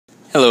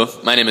Hello,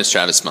 my name is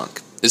Travis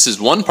Monk. This is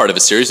one part of a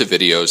series of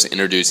videos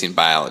introducing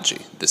biology,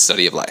 the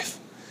study of life.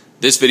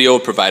 This video will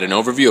provide an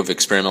overview of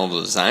experimental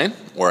design,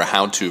 or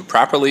how to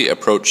properly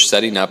approach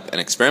setting up an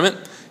experiment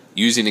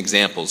using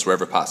examples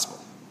wherever possible.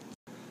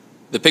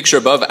 The picture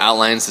above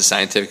outlines the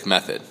scientific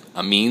method,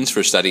 a means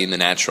for studying the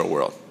natural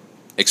world.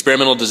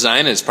 Experimental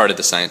design is part of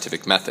the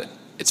scientific method.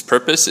 Its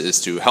purpose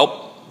is to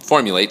help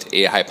formulate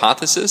a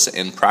hypothesis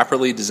and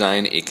properly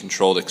design a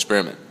controlled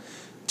experiment.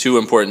 Two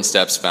important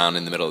steps found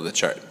in the middle of the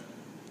chart.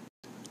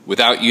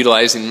 Without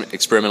utilizing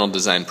experimental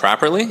design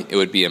properly, it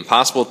would be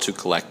impossible to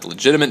collect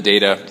legitimate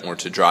data or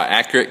to draw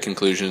accurate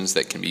conclusions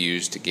that can be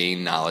used to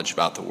gain knowledge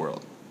about the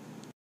world.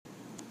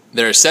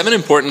 There are 7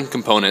 important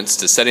components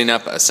to setting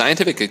up a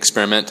scientific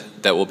experiment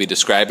that will be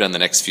described on the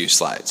next few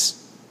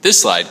slides. This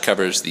slide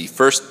covers the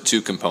first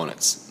 2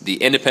 components,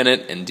 the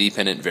independent and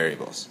dependent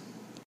variables.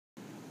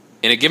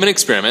 In a given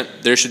experiment,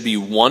 there should be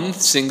one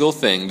single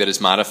thing that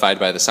is modified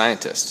by the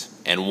scientist,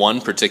 and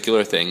one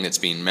particular thing that's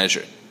being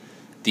measured.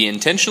 The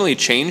intentionally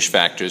changed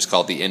factor is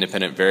called the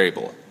independent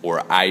variable,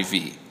 or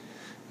IV.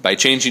 By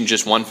changing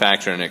just one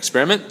factor in an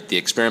experiment, the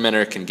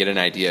experimenter can get an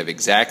idea of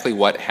exactly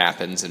what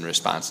happens in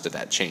response to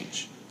that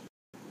change.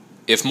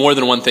 If more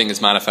than one thing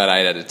is modified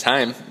at a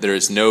time, there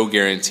is no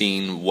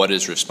guaranteeing what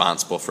is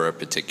responsible for a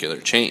particular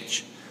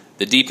change.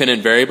 The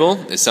dependent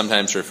variable is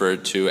sometimes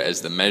referred to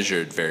as the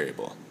measured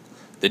variable.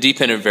 The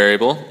dependent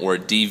variable, or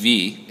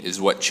DV,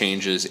 is what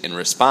changes in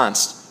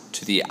response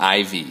to the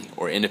IV,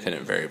 or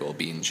independent variable,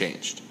 being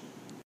changed.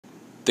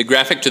 The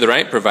graphic to the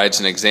right provides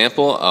an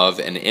example of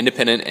an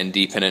independent and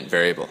dependent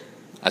variable.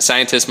 A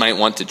scientist might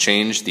want to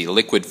change the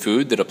liquid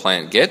food that a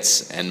plant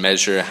gets and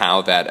measure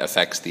how that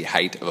affects the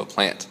height of a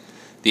plant.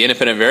 The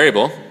independent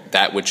variable,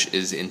 that which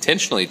is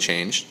intentionally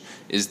changed,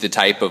 is the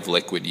type of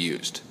liquid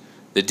used.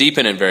 The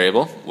dependent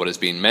variable, what is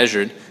being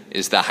measured,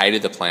 is the height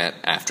of the plant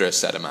after a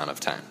set amount of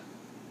time.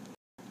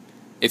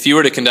 If you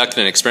were to conduct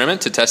an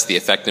experiment to test the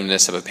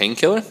effectiveness of a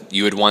painkiller,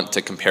 you would want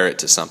to compare it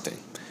to something.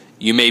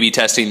 You may be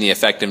testing the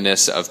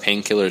effectiveness of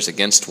painkillers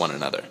against one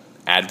another,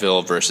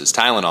 Advil versus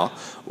Tylenol,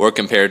 or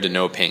compared to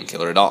no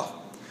painkiller at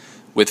all.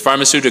 With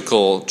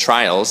pharmaceutical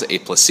trials, a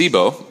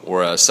placebo,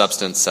 or a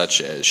substance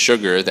such as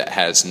sugar that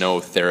has no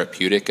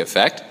therapeutic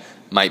effect,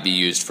 might be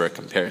used for a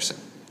comparison.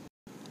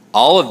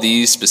 All of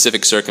these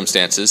specific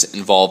circumstances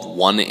involve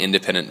one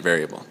independent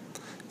variable.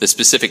 The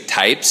specific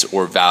types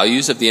or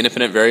values of the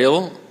independent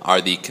variable are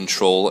the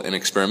control and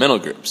experimental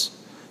groups.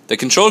 The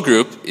control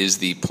group is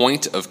the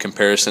point of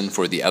comparison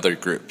for the other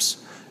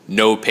groups.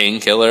 No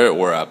painkiller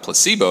or a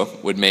placebo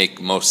would make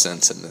most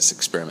sense in this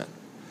experiment.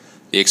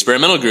 The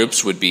experimental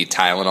groups would be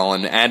Tylenol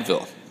and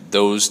Advil,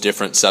 those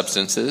different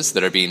substances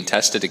that are being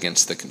tested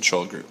against the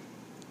control group.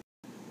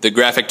 The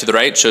graphic to the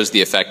right shows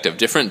the effect of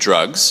different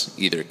drugs,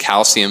 either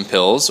calcium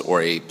pills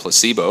or a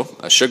placebo,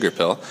 a sugar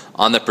pill,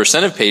 on the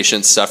percent of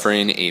patients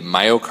suffering a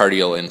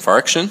myocardial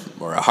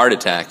infarction or a heart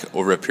attack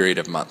over a period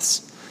of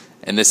months.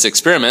 In this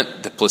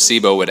experiment, the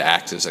placebo would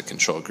act as a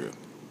control group.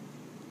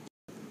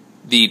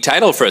 The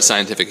title for a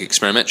scientific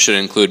experiment should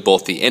include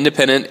both the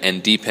independent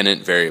and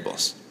dependent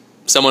variables.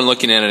 Someone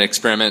looking at an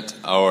experiment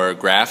or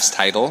graph's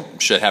title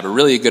should have a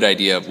really good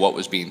idea of what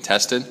was being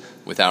tested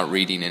without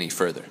reading any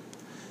further.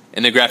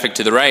 In the graphic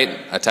to the right,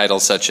 a title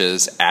such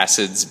as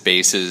acids,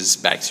 bases,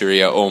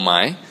 bacteria, oh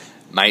my,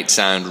 might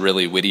sound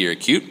really witty or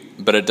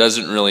cute, but it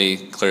doesn't really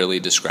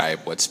clearly describe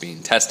what's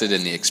being tested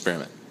in the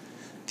experiment.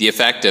 The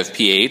effect of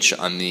pH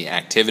on the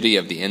activity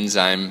of the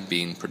enzyme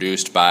being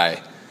produced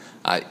by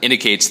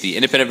indicates the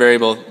independent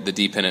variable, the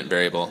dependent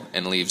variable,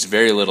 and leaves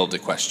very little to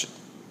question.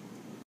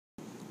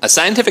 A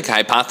scientific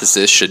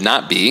hypothesis should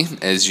not be,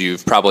 as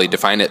you've probably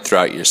defined it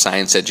throughout your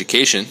science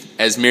education,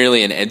 as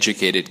merely an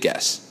educated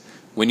guess.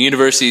 When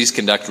universities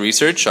conduct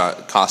research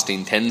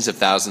costing tens of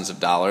thousands of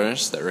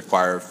dollars that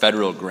require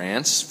federal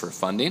grants for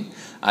funding,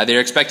 they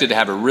are expected to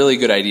have a really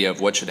good idea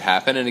of what should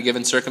happen in a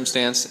given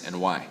circumstance and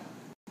why.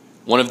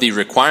 One of the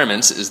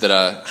requirements is that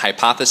a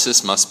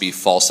hypothesis must be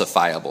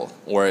falsifiable,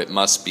 or it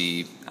must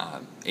be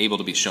able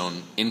to be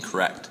shown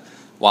incorrect.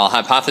 While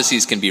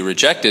hypotheses can be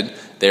rejected,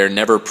 they are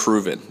never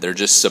proven. They're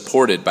just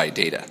supported by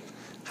data.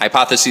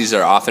 Hypotheses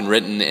are often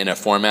written in a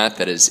format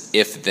that is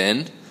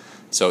if-then.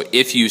 So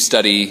if you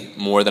study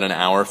more than an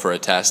hour for a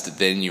test,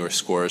 then your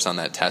scores on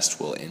that test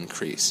will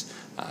increase,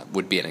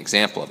 would be an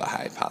example of a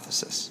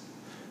hypothesis.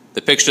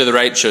 The picture to the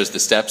right shows the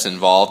steps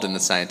involved in the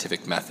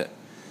scientific method.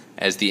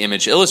 As the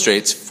image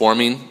illustrates,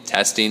 forming,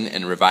 testing,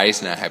 and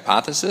revising a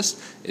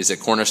hypothesis is a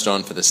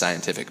cornerstone for the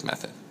scientific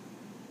method.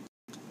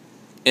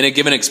 In a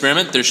given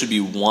experiment, there should be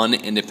one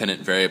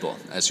independent variable,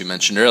 as we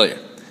mentioned earlier.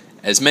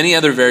 As many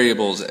other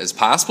variables as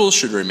possible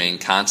should remain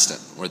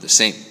constant, or the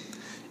same.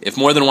 If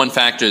more than one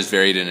factor is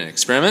varied in an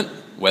experiment,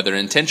 whether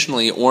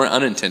intentionally or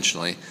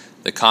unintentionally,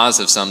 the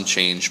cause of some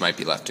change might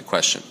be left to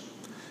question.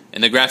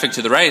 In the graphic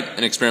to the right,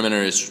 an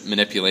experimenter is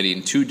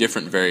manipulating 2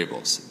 different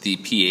variables, the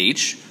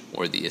pH,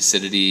 or the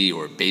acidity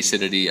or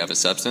basicity of a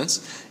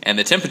substance, and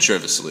the temperature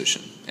of a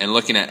solution, and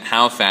looking at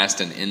how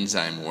fast an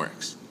enzyme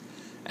works.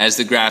 As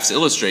the graphs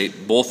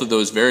illustrate, both of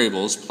those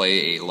variables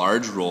play a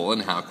large role in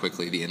how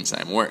quickly the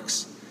enzyme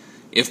works.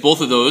 If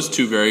both of those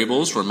two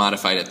variables were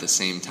modified at the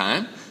same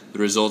time, the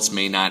results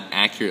may not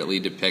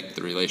accurately depict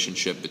the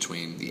relationship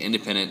between the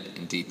independent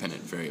and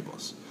dependent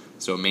variables.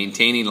 So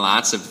maintaining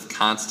lots of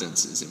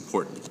constants is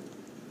important.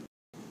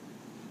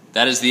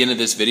 That is the end of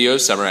this video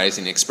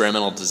summarizing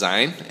experimental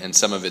design and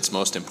some of its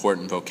most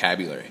important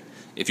vocabulary.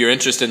 If you're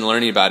interested in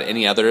learning about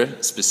any other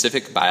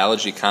specific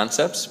biology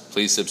concepts,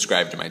 please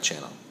subscribe to my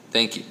channel.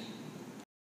 Thank you.